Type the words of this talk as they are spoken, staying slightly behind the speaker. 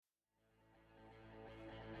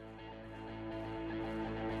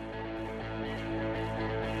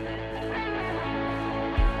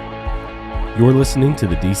You're listening to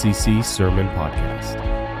the DCC Sermon Podcast.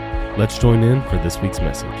 Let's join in for this week's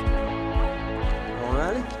message. All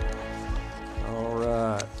righty. All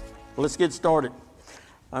right. Let's get started.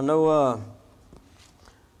 I know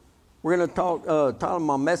we're going to talk,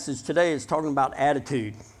 my message today is talking about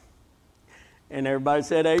attitude. And everybody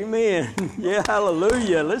said amen. Yeah,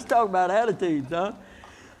 hallelujah. Let's talk about attitudes, huh?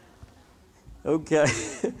 Okay.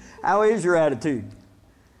 How is your attitude?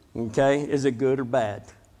 Okay. Is it good or bad?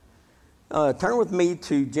 Turn with me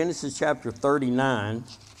to Genesis chapter 39.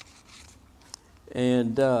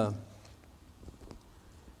 And there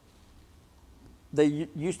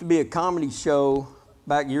used to be a comedy show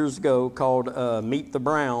back years ago called Meet the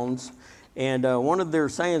Browns. And one of their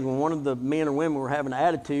sayings, when one of the men or women were having an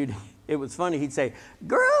attitude, it was funny. He'd say,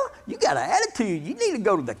 "Girl, you got an attitude. You need to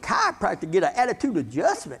go to the chiropractor to get an attitude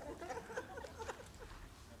adjustment."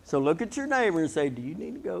 So look at your neighbor and say, "Do you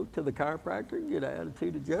need to go to the chiropractor and get an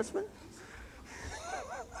attitude adjustment?"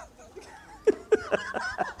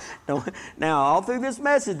 Now, all through this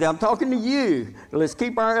message, I'm talking to you. Let's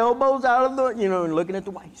keep our elbows out of the, and looking at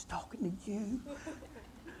the way he's talking to you.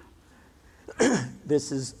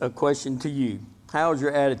 This is a question to you. How's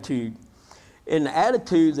your attitude? In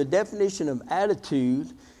attitude, the definition of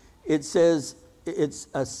attitude, it says it's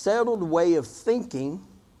a settled way of thinking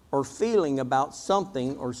or feeling about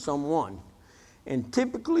something or someone, and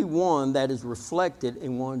typically one that is reflected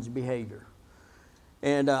in one's behavior.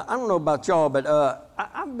 And I don't know about y'all, but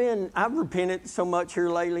I've repented so much here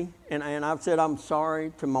lately, and I've said I'm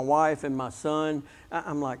sorry to my wife and my son.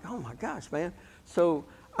 I'm like, oh my gosh, man. So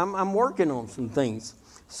I'm working on some things.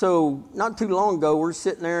 So not too long ago, we're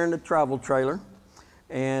sitting there in the travel trailer,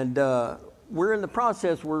 and we're in the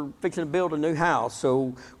process. We're fixing to build a new house.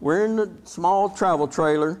 So we're in the small travel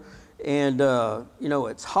trailer, and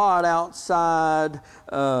it's hot outside,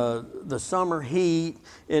 the summer heat,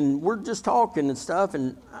 and we're just talking and stuff.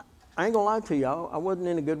 And I ain't gonna lie to y'all, I wasn't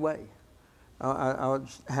in a good way. I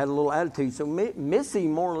had a little attitude. So Missy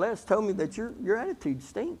more or less told me that your attitude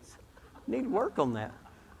stinks. You need to work on that.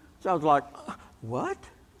 So I was like, what?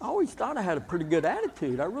 I always thought I had a pretty good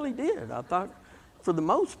attitude. I really did. I thought for the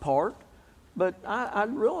most part, but I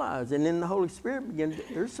realized, and then the Holy Spirit began,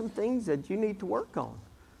 there's some things that you need to work on.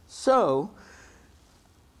 So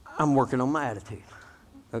I'm working on my attitude,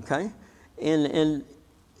 okay? And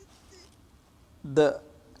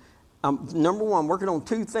number one, I'm working on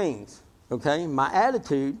two things, okay? My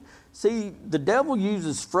attitude. See, the devil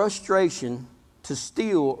uses frustration to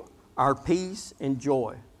steal our peace and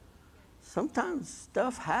joy. Sometimes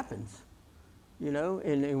stuff happens,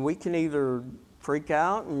 and we can either freak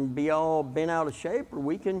out and be all bent out of shape, or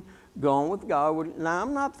we can go on with God. Now,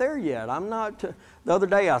 I'm not there yet. I'm not. The other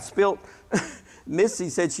day, I spilt, Missy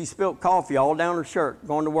said she spilt coffee all down her shirt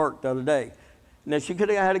going to work the other day. Now, she could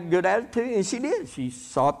have had a good attitude, and she did. She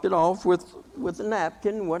sopped it off with a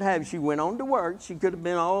napkin, what have you. She went on to work. She could have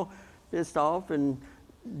been all pissed off and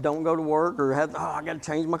don't go to work, or I got to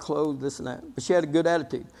change my clothes, this and that. But she had a good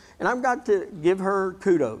attitude. And I've got to give her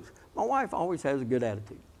kudos. My wife always has a good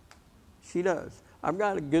attitude. She does. I've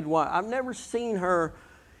got a good wife. I've never seen her,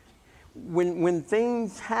 when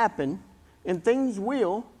things happen, and things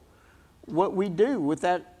will, what we do with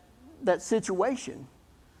that situation.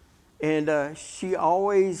 And she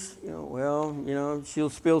always, she'll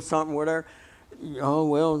spill something, whatever. Oh,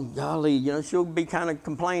 well, golly, she'll be kind of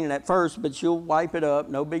complaining at first, but she'll wipe it up,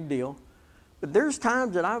 no big deal. But there's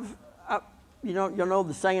times that you'll know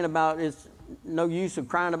the saying about it's no use of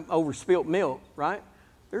crying over spilt milk, right?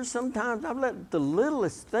 There's sometimes I've let the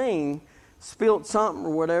littlest thing spilt something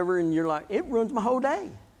or whatever, and you're like, it ruins my whole day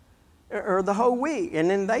or the whole week. And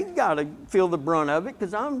then they've got to feel the brunt of it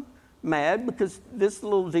because I'm mad because this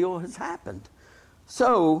little deal has happened.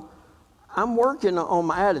 So I'm working on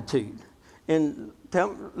my attitude. And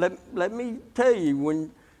let me tell you,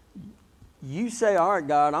 when you say, all right,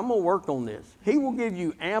 God, I'm going to work on this, He will give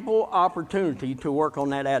you ample opportunity to work on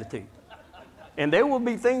that attitude. And there will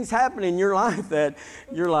be things happen in your life that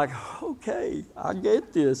you're like, okay, I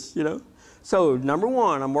get this, So number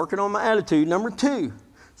one, I'm working on my attitude. Number two,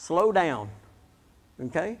 slow down,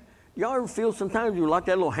 okay? Y'all ever feel sometimes you're like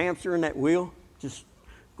that little hamster in that wheel, just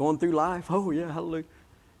going through life? Oh, yeah, hallelujah.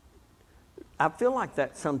 I feel like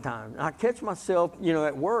that sometimes. I catch myself,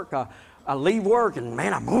 at work. I leave work and,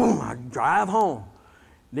 man, I drive home.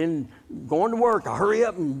 Then going to work, I hurry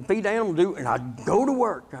up and feed the animals, and I go to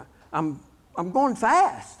work. I'm going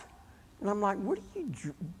fast. And I'm like, what are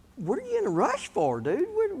you in a rush for, dude?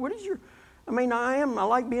 What is your... I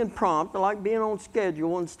like being prompt. I like being on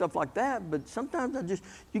schedule and stuff like that. But sometimes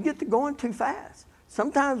you get to going too fast.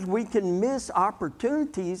 Sometimes we can miss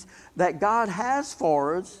opportunities that God has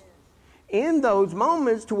for us in those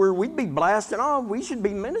moments to where we'd be blasting off, we should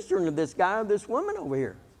be ministering to this guy or this woman over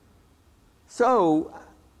here. So,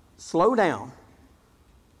 slow down.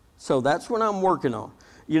 So that's what I'm working on.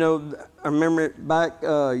 You know, I remember back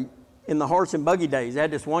in the horse and buggy days, I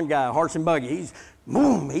had this one guy, horse and buggy.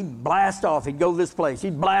 He'd blast off. He'd go this place.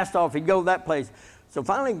 He'd blast off. He'd go that place. So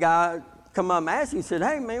finally, a guy come up and asked me, he said,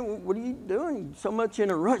 hey, man, what are you doing so much in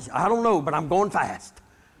a rush? I don't know, but I'm going fast.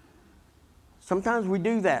 Sometimes we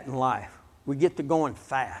do that in life. We get to going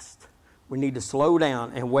fast. We need to slow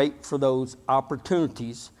down and wait for those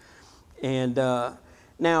opportunities. And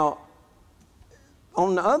now,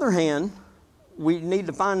 on the other hand, we need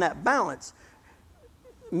to find that balance.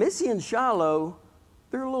 Missy and Shiloh,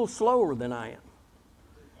 they're a little slower than I am.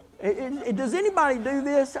 Does anybody do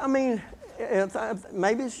this? I mean,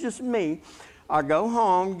 maybe it's just me. I go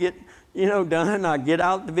home, get done. I get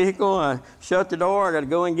out the vehicle. I shut the door. I got to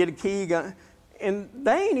go and get a key. And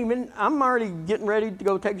they ain't even. I'm already getting ready to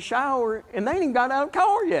go take a shower, and they ain't even got out of the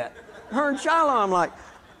car yet. Her and Shiloh, I'm like,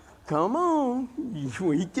 come on,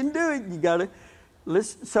 we can do it. You got to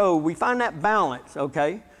listen. So we find that balance,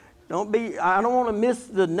 okay? I don't want to miss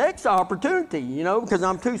the next opportunity, because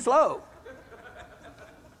I'm too slow.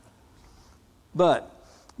 But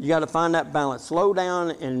you got to find that balance. Slow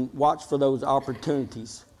down and watch for those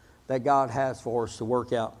opportunities that God has for us to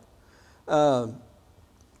work out.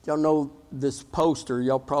 Y'all know this poster.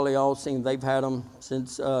 Y'all probably all seen. They've had them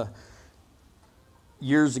since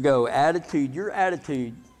years ago. Attitude. Your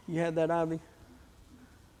attitude. You had that, Ivy?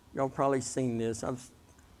 Y'all probably seen this. I've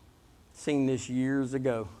seen this years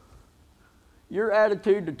ago. Your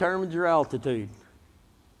attitude determines your altitude.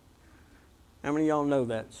 How many of y'all know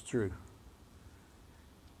that's true?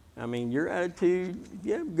 I mean, your attitude, if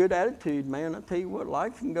you have a good attitude, man, I tell you what,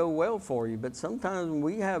 life can go well for you. But sometimes when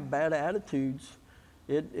we have bad attitudes,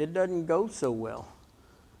 it doesn't go so well.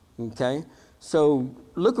 Okay? So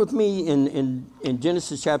look with me in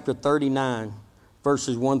Genesis chapter 39,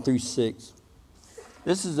 verses 1 through 6.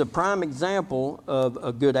 This is a prime example of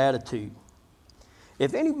a good attitude.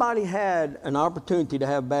 If anybody had an opportunity to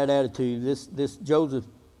have bad attitude, this Joseph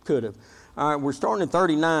could have. All right, we're starting in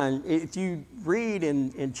 39. If you read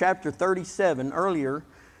in chapter 37 earlier,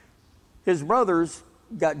 his brothers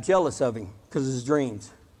got jealous of him because of his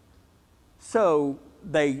dreams. So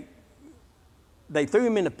they threw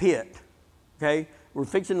him in a pit, okay? We're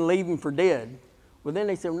fixing to leave him for dead. Well, then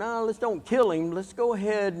they said, no, let's don't kill him. Let's go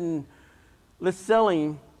ahead and let's sell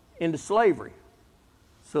him into slavery.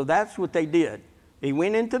 So that's what they did. He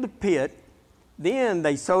went into the pit. Then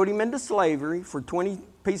they sold him into slavery for 20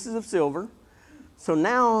 pieces of silver. So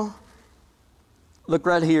now, look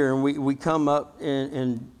right here, and we come up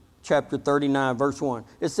in chapter 39, verse 1.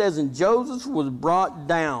 It says, and Joseph was brought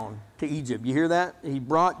down to Egypt. You hear that? He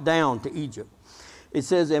brought down to Egypt. It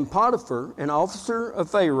says, and Potiphar, an officer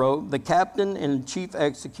of Pharaoh, the captain and chief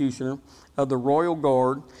executioner of the royal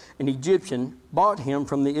guard, an Egyptian, bought him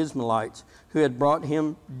from the Ishmaelites, who had brought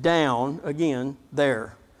him down again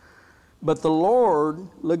there. But the Lord,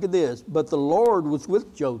 look at this, but the Lord was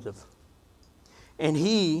with Joseph. And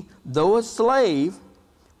he, though a slave,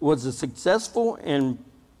 was a successful and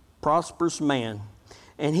prosperous man.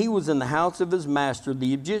 And he was in the house of his master,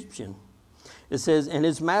 the Egyptian. It says, and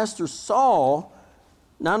his master saw,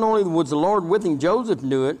 not only was the Lord with him, Joseph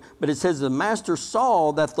knew it, but it says the master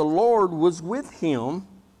saw that the Lord was with him,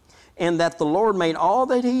 and that the Lord made all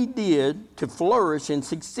that he did to flourish and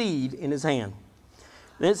succeed in his hand.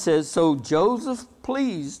 Then it says, so Joseph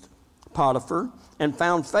pleased Potiphar and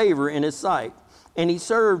found favor in his sight, and he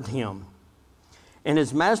served him. And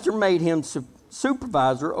his master made him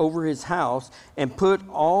supervisor over his house and put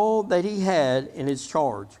all that he had in his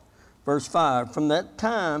charge. Verse 5, from that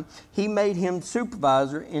time he made him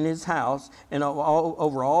supervisor in his house and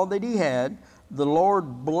over all that he had. The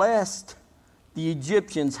Lord blessed the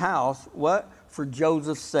Egyptian's house, what? For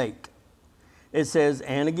Joseph's sake. It says,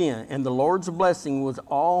 and again, and the Lord's blessing was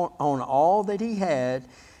all on all that he had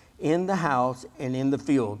in the house and in the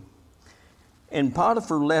field. And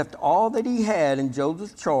Potiphar left all that he had in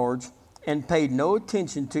Joseph's charge and paid no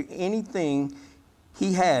attention to anything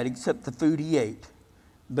he had except the food he ate.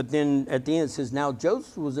 But then at the end it says, now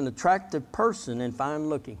Joseph was an attractive person and fine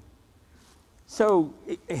looking. So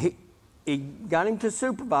he got him to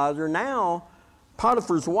supervisor. Now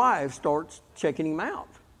Potiphar's wife starts checking him out.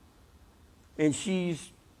 And she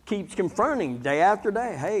keeps confronting day after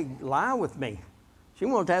day. Hey, lie with me. She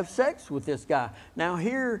wants to have sex with this guy. Now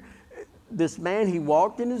here, this man, he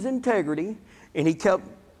walked in his integrity, and he kept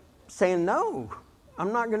saying, no,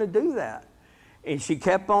 I'm not going to do that. And she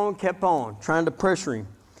kept on, trying to pressure him.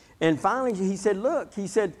 And finally he said, look, he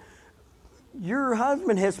said, your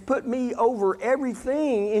husband has put me over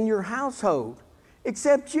everything in your household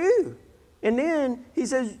except you. And then he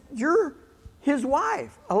says, you're his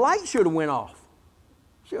wife. A light should have went off.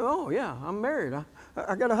 She said, oh, yeah, I'm married.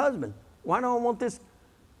 I got a husband. Why don't I want this?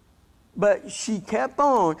 But she kept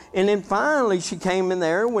on. And then finally she came in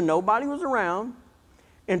there when nobody was around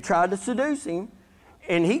and tried to seduce him.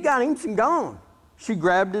 And he got him and gone. She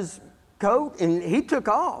grabbed his coat and he took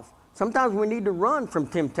off. Sometimes we need to run from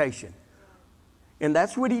temptation. And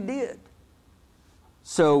that's what he did.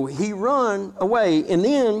 So he run away. And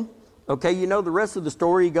then, okay, you know the rest of the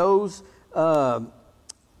story goes, Pharaoh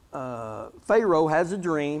has a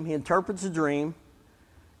dream. He interprets a dream.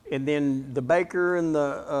 And then the baker and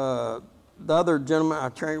the other gentleman, I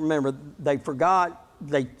can't remember, they forgot.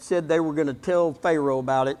 They said they were going to tell Pharaoh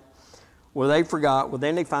about it. Well, they forgot. Well,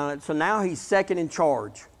 then they found it. So now he's second in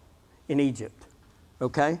charge in Egypt.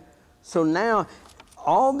 Okay? So now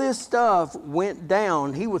all this stuff went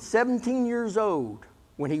down. He was 17 years old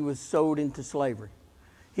when he was sold into slavery.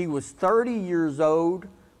 He was 30 years old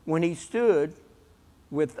when he stood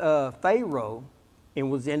with Pharaoh and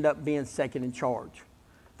was end up being second in charge.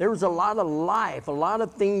 There was a lot of life, a lot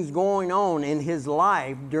of things going on in his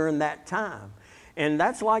life during that time. And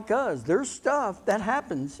that's like us. There's stuff that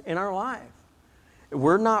happens in our life.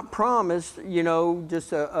 We're not promised,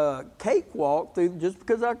 just a cakewalk through. Just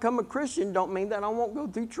because I become a Christian don't mean that I won't go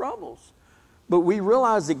through troubles. But we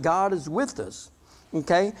realize that God is with us.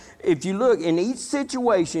 Okay? If you look in each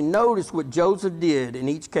situation, notice what Joseph did in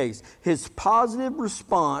each case. His positive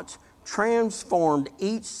response transformed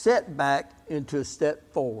each setback into a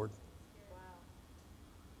step forward. Wow.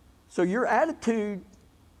 So your attitude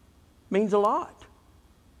means a lot.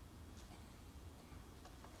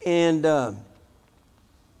 And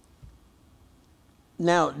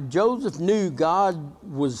now Joseph knew God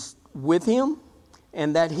was with him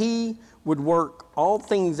and that he would work all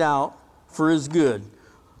things out for his good.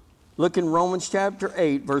 Look in Romans chapter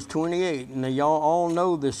 8, verse 28. And y'all all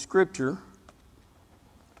know this scripture.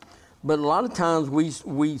 But a lot of times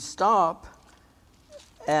we stop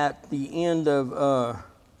at the end of,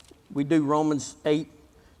 we do Romans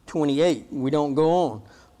 8:28. We don't go on.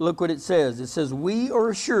 Look what it says. It says, we are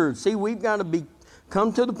assured. See, we've got to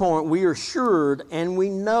come to the point. We are assured and we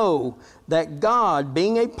know that God,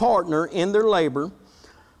 being a partner in their labor,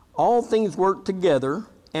 all things work together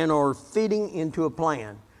and are fitting into a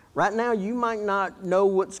plan. Right now, you might not know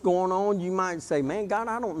what's going on. You might say, man, God,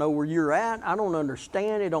 I don't know where you're at. I don't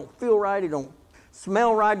understand. It don't feel right. It don't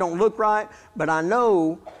smell right. Don't look right. But I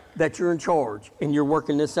know that you're in charge and you're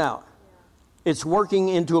working this out. It's working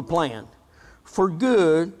into a plan. For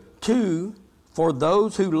good, too, for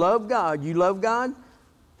those who love God. You love God?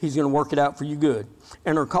 He's going to work it out for you good.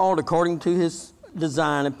 And are called according to his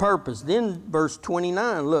design and purpose. Then verse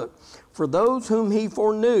 29, look. For those whom he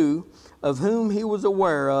foreknew, of whom he was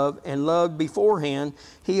aware of and loved beforehand,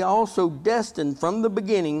 he also destined from the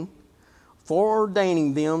beginning,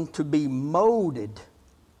 foreordaining them to be molded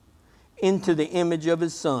into the image of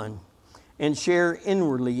his Son and share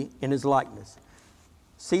inwardly in his likeness.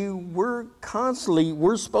 See, we're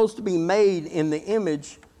supposed to be made in the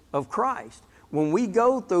image of Christ. When we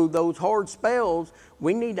go through those hard spells,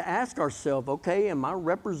 we need to ask ourselves, okay, am I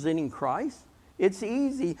representing Christ? It's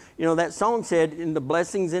easy. That song said, in the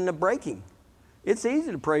blessings in the breaking. It's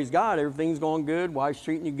easy to praise God. Everything's going good. Wife's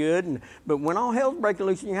treating you good. But when all hell's breaking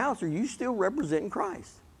loose in your house, are you still representing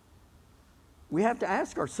Christ? We have to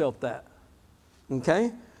ask ourselves that.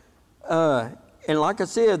 Okay? And like I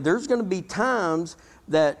said, there's going to be times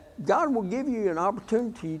that God will give you an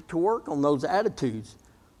opportunity to work on those attitudes.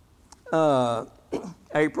 Last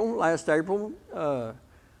April,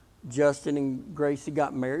 Justin and Gracie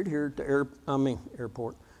got married here at the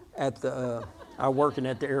airport. I'm working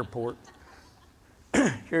at the airport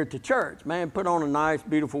here at the church. Man, put on a nice,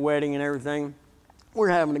 beautiful wedding and everything. We're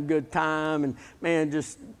having a good time, and man,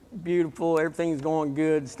 just beautiful. Everything's going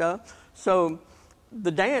good and stuff. So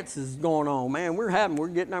the dance is going on. Man, we're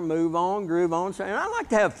getting our groove on. And I like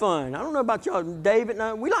to have fun. I don't know about y'all, David and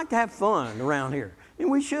I, we like to have fun around here. And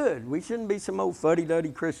we should. We shouldn't be some old fuddy-duddy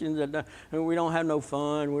Christians that we don't have no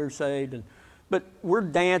fun. We're saved. But we're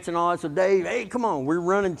dancing all that. So Dave, hey, come on. We're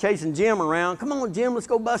running, chasing Jim around. Come on, Jim, let's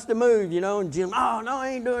go bust a move, And Jim, oh, no, I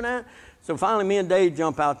ain't doing that. So finally me and Dave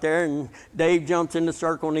jump out there. And Dave jumps in the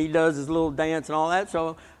circle and he does his little dance and all that.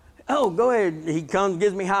 So, go ahead. He comes,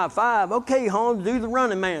 gives me high five. Okay, Holmes, do the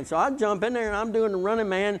running man. So I jump in there and I'm doing the running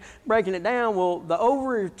man, breaking it down. Well, the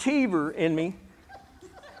overachiever in me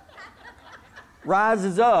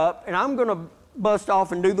rises up, and I'm going to bust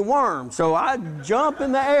off and do the worm. So I jump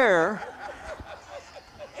in the air,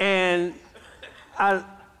 and I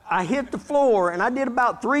I hit the floor, and I did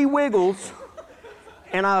about 3 wiggles,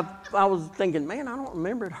 and I was thinking, man, I don't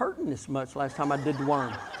remember it hurting this much last time I did the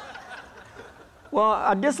worm. Well,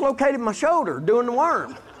 I dislocated my shoulder doing the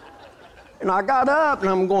worm. And I got up, and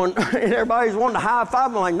I'm going, and everybody's wanting to high five.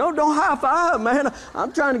 I'm like, no, don't high five, man.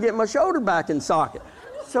 I'm trying to get my shoulder back in socket.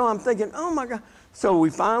 So I'm thinking, oh my God. So we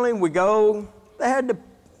go. They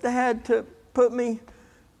had to put me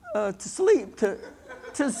to sleep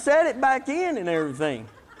to set it back in and everything.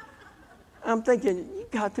 I'm thinking, you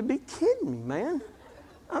got to be kidding me, man.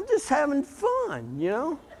 I'm just having fun, you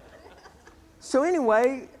know? So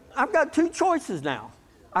anyway, I've got 2 choices now.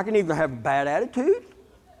 I can either have a bad attitude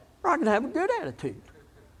or I can have a good attitude.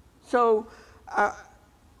 So I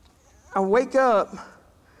wake up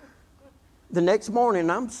the next morning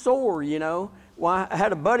and I'm sore, you know. Well, I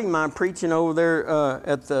had a buddy of mine preaching over there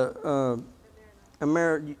at the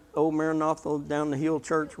old Maranatha down the hill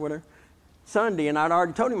church, whatever, Sunday, and I'd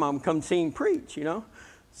already told him I'm come see him preach, you know.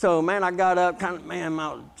 So, man, I got up, I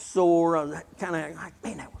was sore. I was kind of like,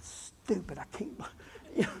 man, that was stupid. I can't,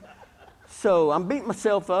 you know. So I'm beating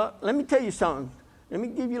myself up. Let me tell you something. Let me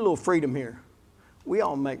give you a little freedom here. We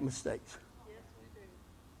all make mistakes. Yes, we do.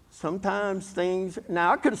 Sometimes things.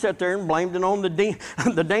 Now I could have sat there and blamed it on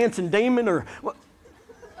the dancing demon,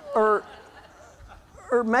 or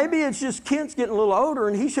maybe it's just Kent's getting a little older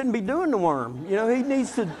and he shouldn't be doing the worm. You know, he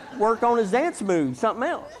needs to work on his dance moves, something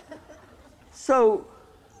else. So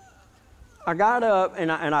I got up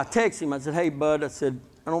and I texted him. I said, hey, bud, I said,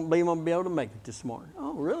 I don't believe I'm going to be able to make it this morning.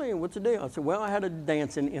 Oh, really? What's the deal? I said, well, I had a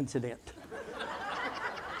dancing incident.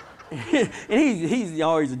 And he's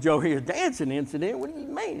always a joke here, dancing incident? What do you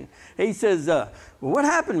mean? He says, well, what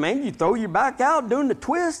happened, man? You throw your back out doing the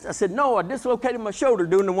twist? I said, no, I dislocated my shoulder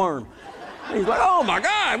doing the worm. And he's like, oh, my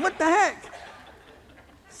God, what the heck?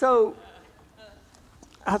 So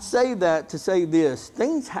I say that to say this.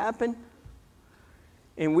 Things happen,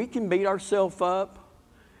 and we can beat ourselves up,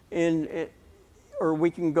 or we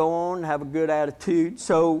can go on and have a good attitude.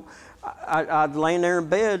 So I'd laying there in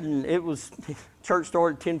bed, and it was, church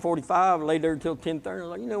started at 10:45. I laid there until 10:30. I was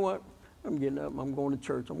like, you know what? I'm getting up. I'm going to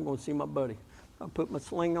church. I'm going to see my buddy. I put my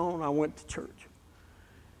sling on. I went to church.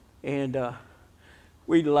 And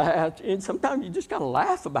we laughed. And sometimes you just got to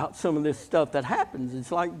laugh about some of this stuff that happens.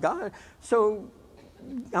 It's like God. So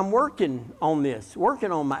I'm working on this,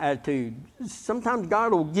 working on my attitude. Sometimes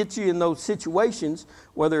God will get you in those situations,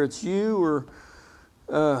 whether it's you or,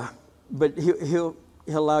 but he'll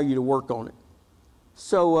allow you to work on it.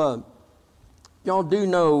 So y'all do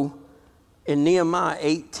know in Nehemiah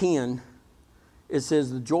 8:10, it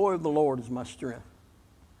says, the joy of the Lord is my strength.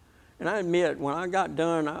 And I admit, when I got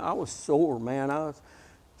done, I was sore, man.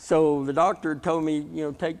 So the doctor told me, you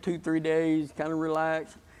know, take 2-3 days, kind of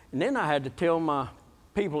relax. And then I had to tell my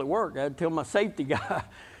people at work, I had to tell my safety guy,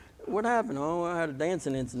 what happened? Oh, I had a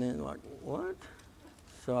dancing incident. Like, what?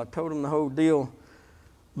 So I told him the whole deal.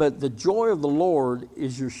 But the joy of the Lord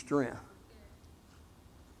is your strength.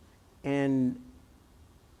 And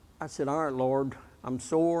I said, all right, Lord, I'm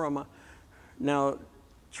sore. Now,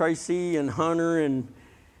 Tracy and Hunter and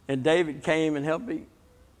David came and helped me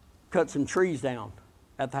cut some trees down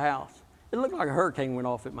at the house. It looked like a hurricane went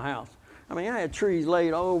off at my house. I mean, I had trees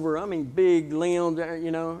laid over, big limbs,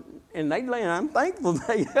 you know, and I'm thankful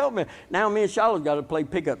they helped me. Now me and Charlotte got to play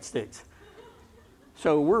pickup sticks.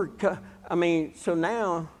 So so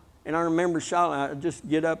now, and I remember Charlotte, I just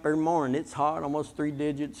get up every morning, it's hot, almost 3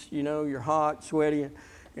 digits, you know, you're hot, sweaty,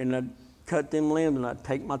 and I'd cut them limbs, and I'd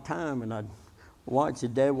take my time, and I'd watch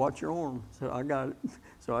it, Dad, watch your arm. So I got it.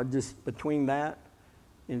 So I just, between that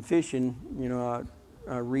and fishing, you know,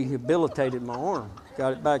 I rehabilitated my arm,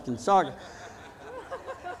 got it back in socket.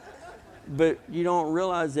 But you don't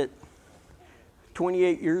realize that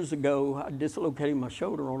 28 years ago, I dislocated my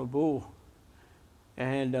shoulder on a bull.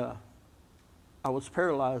 And I was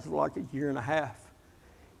paralyzed for like 1.5 years.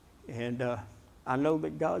 And I know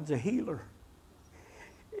that God's a healer.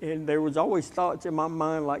 And there was always thoughts in my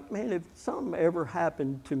mind like, man, if something ever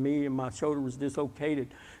happened to me and my shoulder was dislocated,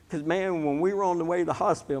 because, man, when we were on the way to the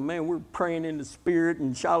hospital, man, we were praying in the spirit,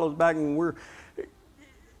 and Shiloh's back, and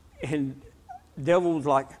the devil was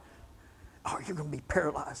like, oh, you're going to be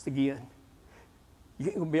paralyzed again. You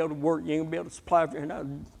ain't going to be able to work. You ain't going to be able to supply.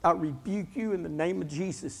 And I rebuke you in the name of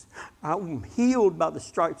Jesus. I'm healed by the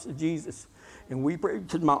stripes of Jesus. And we prayed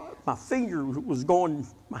because my finger was going,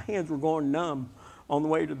 my hands were going numb on the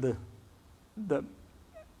way to the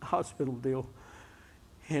hospital deal.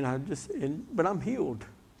 And but I'm healed.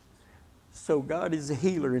 So God is a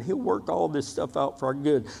healer, and he'll work all this stuff out for our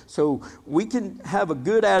good. So we can have a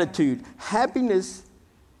good attitude. Happiness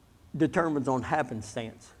determines on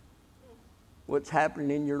happenstance. what's happening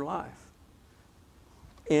in your life.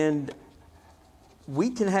 And we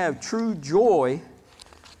can have true joy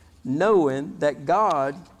knowing that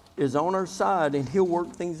God is on our side and He'll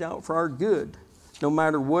work things out for our good, no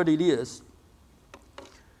matter what it is.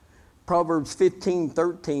 Proverbs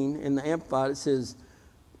 15:13 in the Amplified, it says,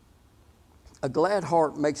 "A glad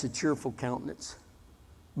heart makes a cheerful countenance,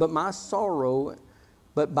 but by sorrow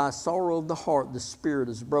of the heart the spirit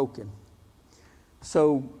is broken."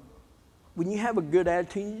 So when you have a good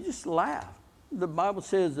attitude, you just laugh. The Bible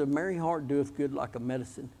says, "A merry heart doeth good like a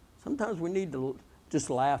medicine." Sometimes we need to just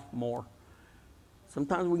laugh more.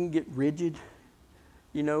 Sometimes we can get rigid,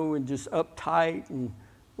 and just uptight, and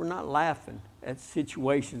we're not laughing at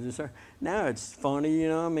situations. Now it's funny,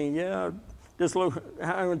 I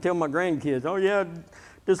would tell my grandkids, "Oh yeah,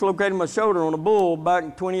 dislocated my shoulder on a bull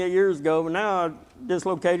back 28 years ago, but now I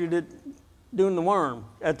dislocated it doing the worm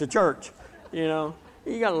at the church." You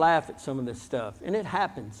got to laugh at some of this stuff, and it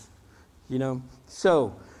happens.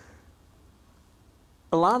 So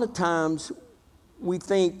a lot of times we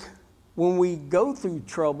think when we go through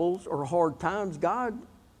troubles or hard times, God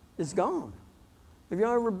is gone. Have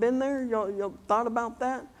y'all ever been there? Y'all thought about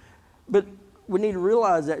that? But we need to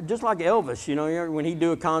realize that, just like Elvis, when he'd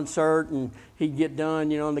do a concert and he'd get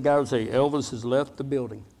done, and the guy would say, "Elvis has left the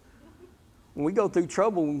building." When we go through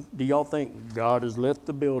trouble, do y'all think God has left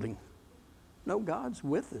the building? No, God's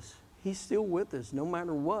with us. He's still with us no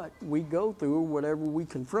matter what we go through or whatever we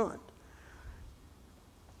confront.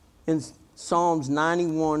 In Psalms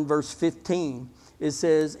 91 verse 15, it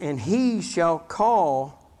says, "And he shall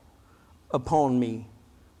call upon me."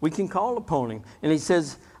 We can call upon him. And he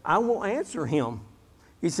says, "I will answer him."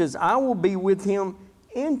 He says, "I will be with him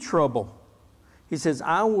in trouble." He says,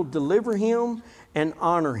 "I will deliver him and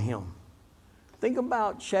honor him." Think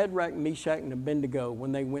about Shadrach, Meshach, and Abednego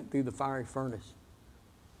when they went through the fiery furnace.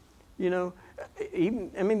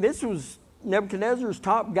 This was Nebuchadnezzar's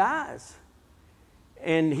top guys.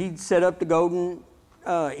 And he set up the golden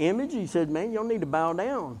image. He said, "Man, y'all need to bow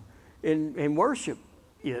down and worship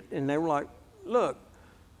it." And they were like, "Look,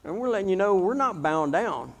 and we're letting you know we're not bowing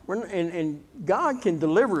down. And God can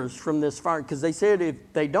deliver us from this fire." Because they said if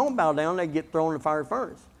they don't bow down, they get thrown in the fiery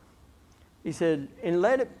furnace. He said,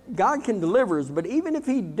 God can deliver us, but even if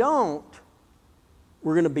He don't,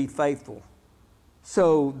 we're going to be faithful.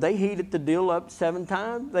 So they heated the deal up 7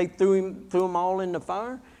 times. They threw them all in the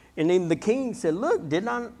fire. And then the king said, "Look, didn't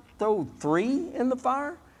I throw 3 in the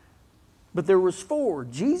fire?" But there was 4.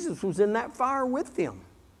 Jesus was in that fire with them.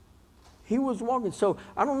 He was walking. So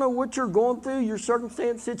I don't know what you're going through, your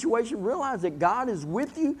circumstance, situation. Realize that God is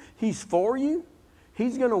with you. He's for you.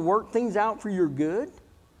 He's going to work things out for your good.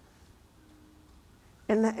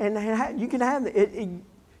 And you can have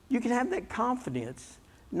that confidence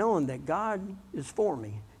knowing that God is for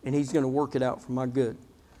me and He's going to work it out for my good.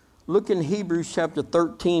 Look in Hebrews chapter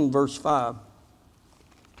 13, verse 5.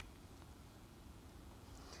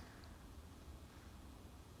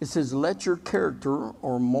 It says, "Let your character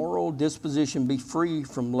or moral disposition be free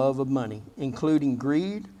from love of money, including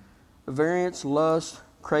greed, variance, lust,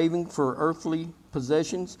 craving for earthly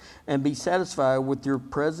possessions, and be satisfied with your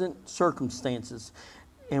present circumstances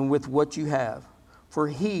and with what you have. For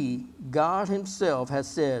He, God Himself, has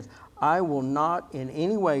said, I will not in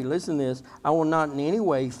any way," listen to this, "I will not in any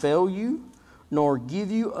way fail you, nor give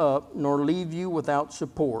you up, nor leave you without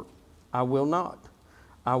support. I will not.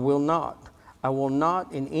 I will not. I will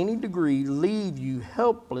not in any degree leave you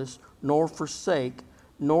helpless, nor forsake,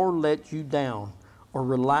 nor let you down, or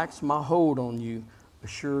relax my hold on you.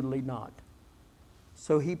 Assuredly not."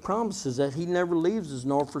 So He promises that He never leaves us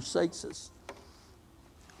nor forsakes us.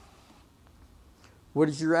 What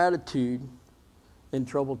is your attitude in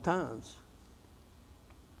troubled times?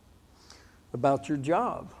 About your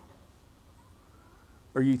job?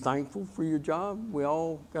 Are you thankful for your job? We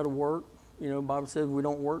all got to work. The Bible says we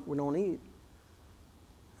don't work, we don't eat.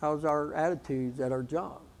 How's our attitudes at our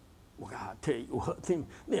job? Well, I tell you what,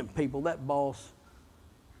 them people, that boss,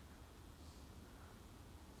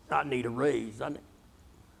 I need a raise.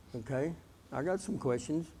 Okay, I got some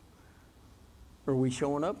questions. Are we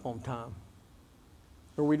showing up on time?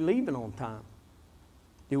 Are we leaving on time?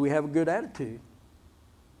 Do we have a good attitude?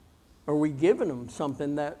 Are we giving them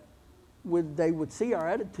something that they would see our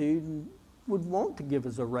attitude and would want to give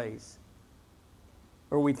us a raise?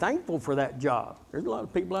 Are we thankful for that job? There's a lot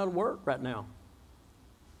of people out of work right now.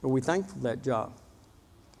 Are we thankful for that job?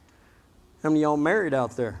 How many of y'all married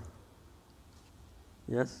out there?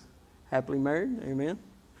 Yes? Happily married? Amen?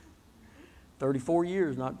 34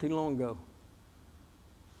 years, not too long ago.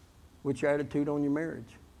 What's your attitude on your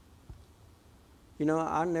marriage?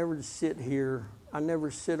 I never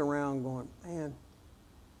sit around going, man,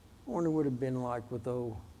 I wonder what it would have been like with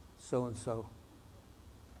old so-and-so.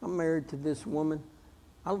 I'm married to this woman.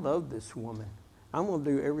 I love this woman. I'm going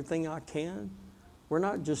to do everything I can. We're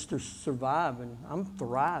not just surviving. I'm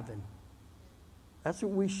thriving. That's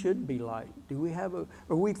what we should be like.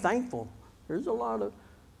 Are we thankful? There's a lot of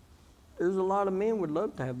men would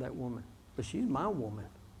love to have that woman, but she's my woman.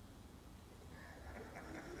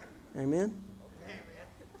 Amen?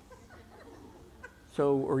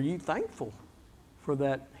 So are you thankful for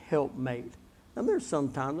that helpmate? Now there's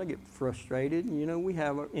sometimes I get frustrated, and we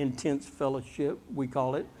have an intense fellowship, we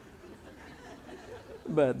call it.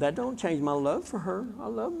 But that don't change my love for her. I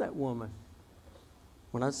love that woman.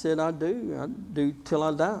 When I said I do till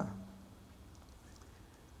I die.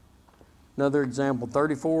 Another example,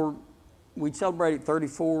 we celebrated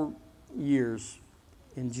 34 years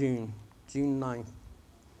in June 9th.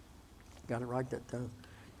 Got it right that time.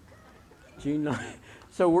 June 9th.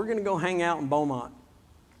 So we're going to go hang out in Beaumont.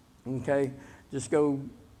 Okay? Just go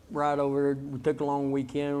right over there. We took a long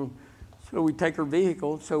weekend. So we take our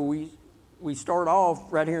vehicle. So we start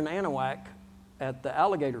off right here in Anahuac at the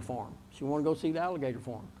alligator farm. So you want to go see the alligator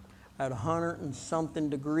farm. At 100-something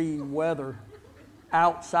degree weather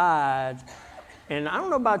outside. And I don't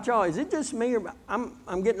know about y'all. Is it just me? Or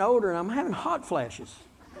I'm getting older and I'm having hot flashes.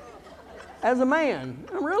 As a man,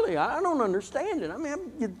 I don't understand it. I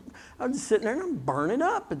mean, I'm just sitting there and I'm burning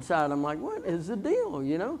up inside. I'm like, what is the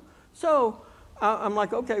deal, So I'm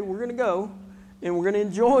like, okay, we're going to go and we're going to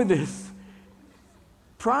enjoy this.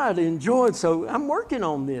 Try to enjoy it. So I'm working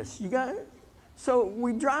on this. You got it? So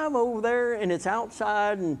we drive over there and it's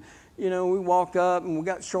outside and, we walk up and we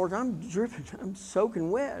got shorts. I'm dripping. I'm soaking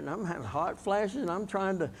wet and I'm having hot flashes and I'm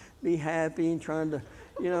trying to be happy and trying to,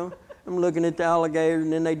 I'm looking at the alligator,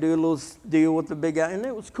 and then they do a little deal with the big guy, and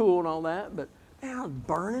it was cool and all that, but man, I was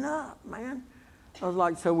burning up, man. I was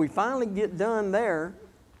like, so we finally get done there,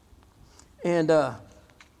 and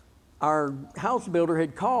our house builder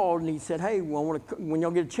had called, and he said, hey, when y'all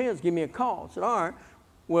get a chance, give me a call. I said, all right.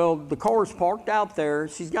 Well, the car's parked out there.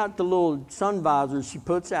 She's got the little sun visors she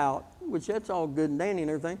puts out, which that's all good and dandy and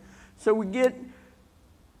everything. So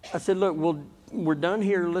I said, look, we're done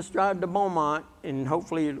here. Let's drive to Beaumont, and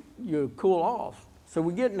hopefully you'll cool off. So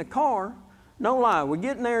we get in the car. No lie. We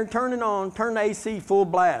get in there, turn the AC full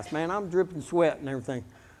blast. Man, I'm dripping sweat and everything.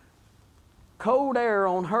 Cold air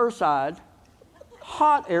on her side,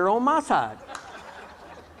 hot air on my side.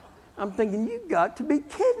 I'm thinking, you got to be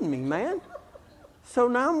kidding me, man. So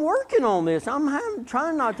now I'm working on this. I'm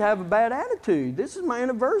trying not to have a bad attitude. This is my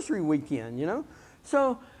anniversary weekend,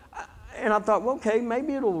 So... And I thought, well, okay,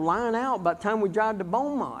 maybe it'll line out by the time we drive to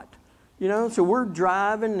Beaumont. So we're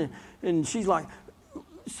driving, and she's like,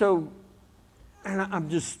 and I'm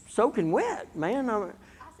just soaking wet, man. I said,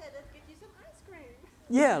 let's get you some ice cream.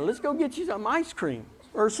 Yeah, let's go get you some ice cream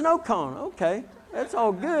or a snow cone. Okay, that's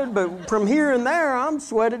all good, but from here and there, I'm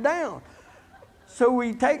sweated down. So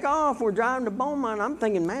we take off, we're driving to Beaumont, and I'm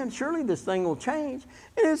thinking, man, surely this thing will change.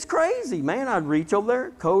 And it's crazy, man. I'd reach over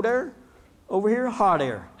there, cold air, over here, hot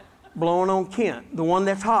air. Blowing on Kent, the one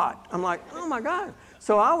that's hot. I'm like, oh my God.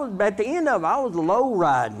 So at the end of it, I was low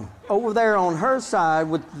riding over there on her side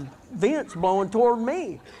with the vents blowing toward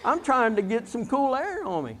me. I'm trying to get some cool air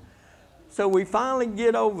on me. So we finally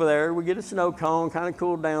get over there. We get a snow cone, kind of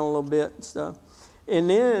cool down a little bit and stuff. And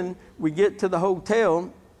then we get to the hotel,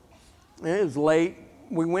 and it was late.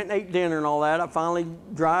 We went and ate dinner and all that. I finally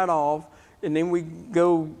dried off, and then we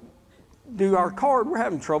go do our card. We're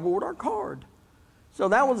having trouble with our card. So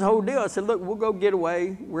that was the whole deal. I said, look, we'll go get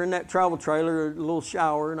away. We're in that travel trailer, a little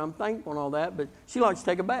shower, and I'm thankful and all that, but she likes to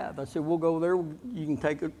take a bath. I said, we'll go there. You can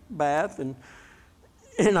take a bath, and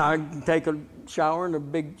I can take a shower and a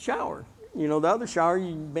big shower. The other shower,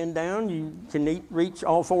 you bend down, you can reach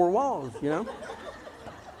all four walls,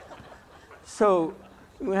 So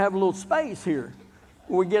we have a little space here.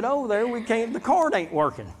 When we get over there, the card ain't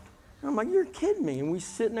working. I'm like, you're kidding me. And we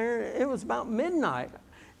sitting there, it was about midnight.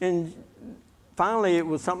 And finally, it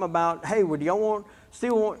was something about, hey, would y'all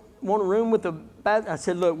still want a room with a bath? I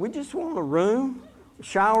said, look, we just want a room, a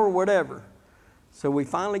shower, whatever. So we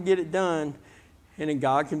finally get it done, and then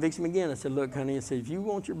God convicts me again. I said, look, honey, I said, if you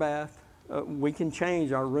want your bath, we can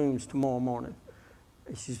change our rooms tomorrow morning.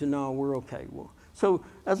 And she said, no, we're okay. Well, so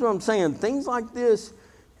that's what I'm saying. Things like this,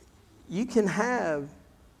 you can have,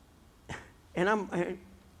 and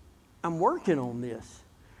I'm working on this.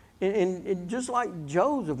 And just like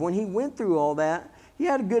Joseph, when he went through all that, he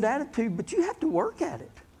had a good attitude, but you have to work at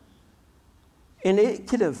it. And it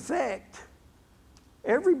could affect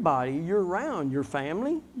everybody you're around, your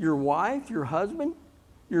family, your wife, your husband,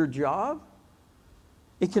 your job.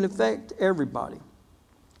 It can affect everybody.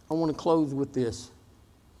 I want to close with this.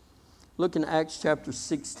 Look in Acts chapter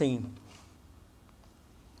 16.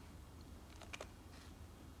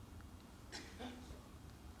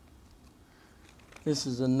 This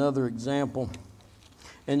is another example.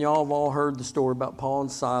 And y'all have all heard the story about Paul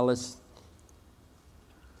and Silas.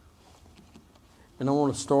 And I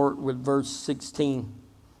want to start with verse 16.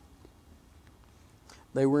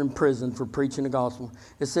 They were in prison for preaching the gospel.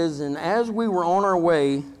 It says, and as we were on our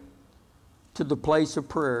way to the place of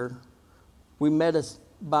prayer, we met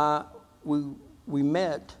by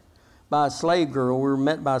a slave girl. We were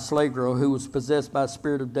met by a slave girl who was possessed by a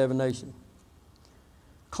spirit of divination,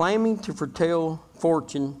 claiming to foretell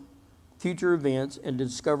fortune, future events, and to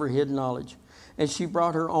discover hidden knowledge. And she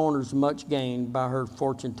brought her owners much gain by her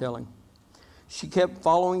fortune telling. She kept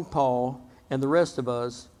following Paul and the rest of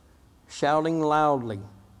us, shouting loudly,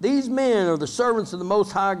 these men are the servants of the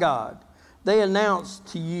Most High God. They announce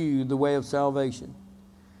to you the way of salvation.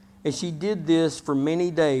 And she did this for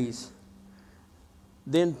many days.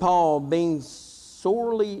 Then Paul, being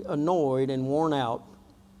sorely annoyed and worn out,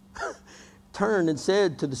 turned and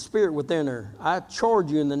said to the spirit within her, I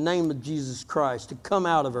charge you in the name of Jesus Christ to come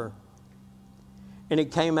out of her. And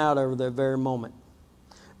it came out of her that very moment.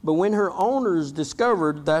 But when her owners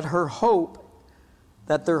discovered that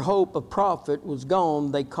their hope of profit was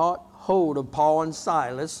gone, they caught hold of Paul and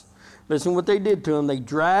Silas. Listen what they did to them. They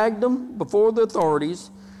dragged them before the authorities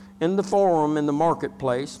in the forum in the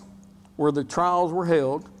marketplace where the trials were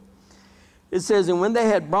held. It says, and when they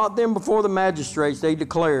had brought them before the magistrates, they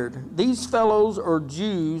declared, these fellows are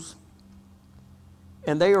Jews,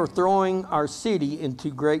 and they are throwing our city into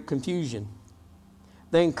great confusion.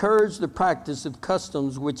 They encourage the practice of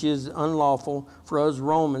customs which is unlawful for us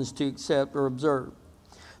Romans to accept or observe.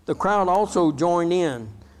 The crowd also joined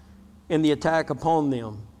in the attack upon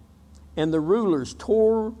them. And the rulers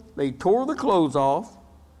tore the clothes off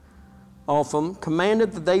them,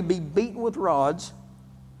 commanded that they be beaten with rods.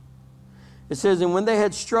 It says, and when they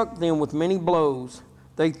had struck them with many blows,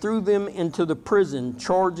 they threw them into the prison,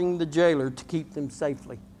 charging the jailer to keep them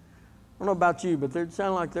safely. I don't know about you, but it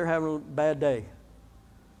sounds like they're having a bad day.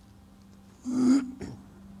 And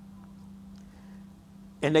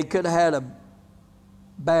they could have had a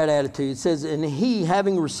bad attitude. It says, and he,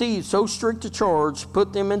 having received so strict a charge,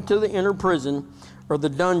 put them into the inner prison or the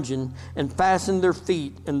dungeon and fastened their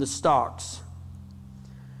feet in the stocks.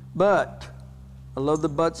 But, I love the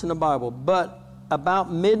buts in the Bible, but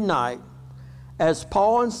about midnight, as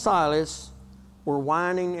Paul and Silas were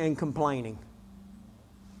whining and complaining.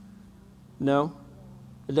 No,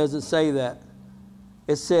 it doesn't say that.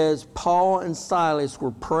 It says Paul and Silas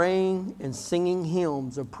were praying and singing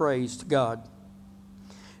hymns of praise to God.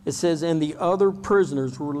 It says, and the other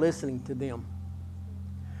prisoners were listening to them.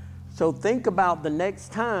 So think about the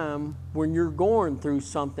next time when you're going through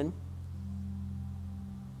something.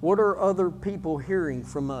 What are other people hearing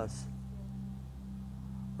from us?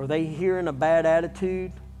 Are they hearing a bad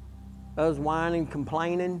attitude? Us whining,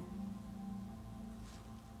 complaining?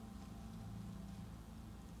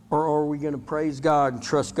 Or are we going to praise God and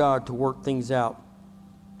trust God to work things out?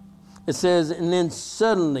 It says, and then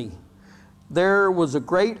suddenly there was a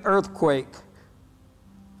great earthquake,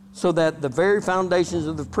 so that the very foundations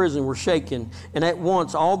of the prison were shaken, and at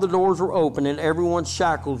once all the doors were open and everyone's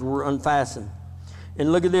shackles were unfastened.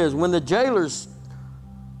 And look at this. When the jailer,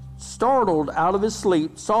 startled out of his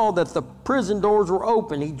sleep, saw that the prison doors were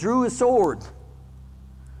open, he drew his sword.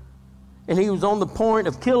 And he was on the point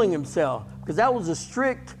of killing himself, because that was a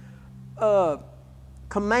strict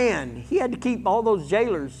command. He had to keep all those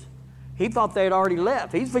jailers. He thought they had already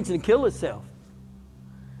left. He's fixing to kill himself.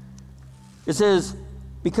 It says,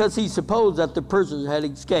 because he supposed that the prisoners had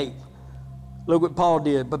escaped. Look what Paul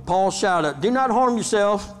did. But Paul shouted, do not harm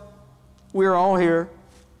yourself. We are all here.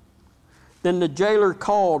 Then the jailer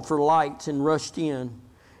called for lights and rushed in.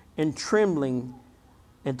 And trembling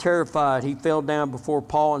and terrified, he fell down before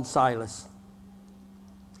Paul and Silas.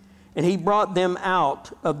 And he brought them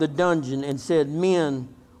out of the dungeon and said, men,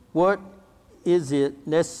 what is it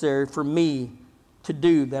necessary for me to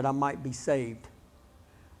do that I might be saved?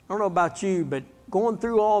 I don't know about you, but going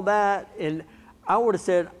through all that, and I would have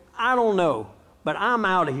said, I don't know, but I'm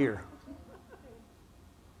out of here.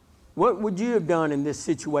 What would you have done in this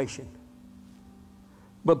situation?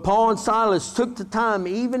 But Paul and Silas took the time,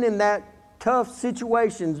 even in that tough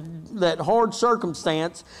situation, that hard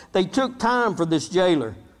circumstance, they took time for this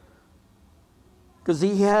jailer, because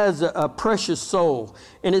he has a precious soul.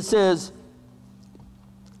 And it says,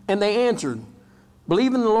 and they answered,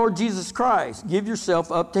 believe in the Lord Jesus Christ. Give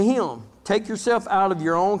yourself up to him. Take yourself out of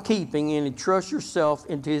your own keeping and entrust yourself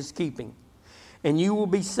into his keeping. and you will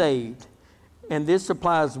be saved. And this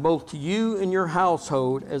applies both to you and your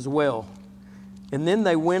household as well. And then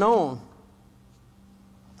they went on.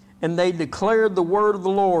 And they declared the word of the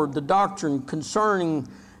Lord, the doctrine concerning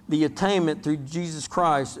the attainment through Jesus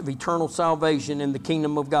Christ of eternal salvation in the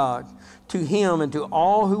kingdom of God, to him and to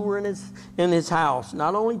all who were in his house.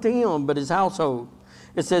 Not only to him, but his household.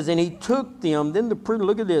 It says, and he took them, then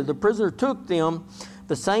look at this, the prisoner took them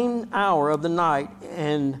the same hour of the night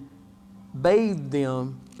and bathed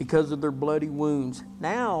them because of their bloody wounds.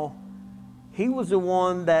 Now, he was the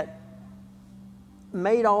one that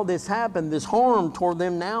made all this happen, this harm toward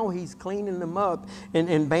them. Now he's cleaning them up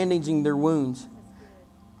and bandaging their wounds.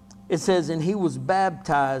 It says, and he was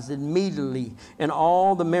baptized immediately, and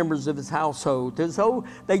all the members of his household. So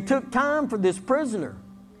they took time for this prisoner,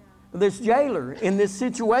 this jailer, in this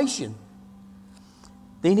situation.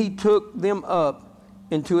 Then he took them up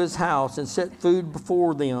into his house and set food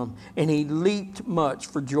before them, and he leaped much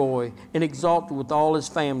for joy and exulted with all his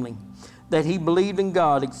family, that he believed in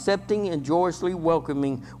God, accepting and joyously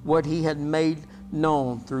welcoming what he had made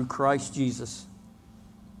known through Christ Jesus.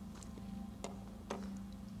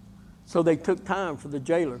 So they took time for the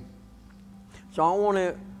jailer. So I want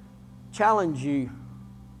to challenge you.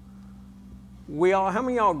 How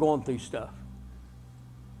many of y'all going through stuff?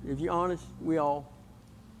 If you're honest, we all.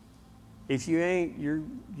 If you ain't,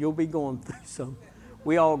 you'll be going through some.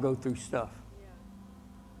 We all go through stuff.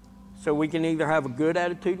 So we can either have a good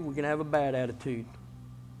attitude or we can have a bad attitude.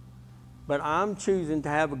 But I'm choosing to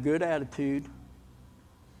have a good attitude,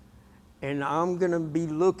 and I'm going to be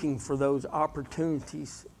looking for those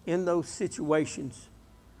opportunities in those situations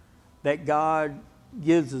that God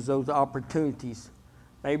gives us, those opportunities,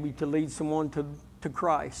 maybe to lead someone to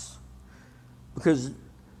Christ. Because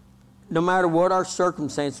no matter what our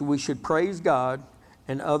circumstances, we should praise God,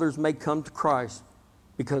 and others may come to Christ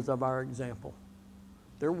because of our example.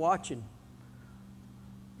 They're watching.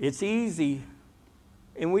 It's easy,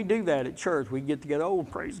 and we do that at church. We get together, oh,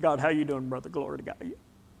 praise God, how you doing, brother? Glory to God.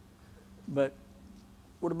 But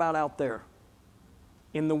what about out there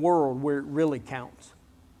in the world where it really counts?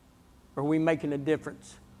 Are we making a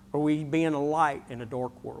difference? Are we being a light in a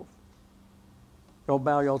dark world? Y'all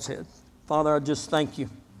bow y'all's head. Father, I just thank you.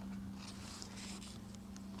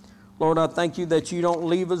 Lord, I thank you that you don't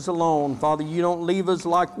leave us alone. Father, you don't leave us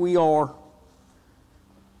like we are.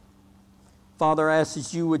 Father, I ask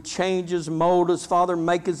that you would change us, mold us. Father,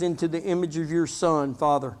 make us into the image of your Son,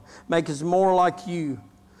 Father. Make us more like you.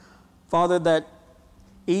 Father, that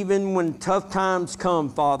even when tough times come,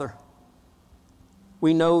 Father,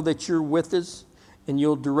 we know that you're with us and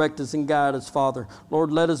you'll direct us and guide us, Father.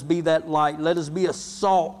 Lord, let us be that light. Let us be the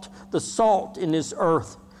salt in this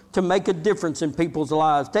earth to make a difference in people's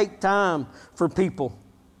lives. Take time for people,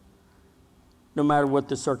 no matter what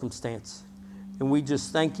the circumstance. And we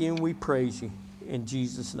just thank you and we praise you in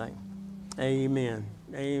Jesus' name. Amen.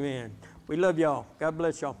 Amen. We love y'all. God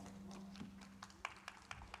bless y'all.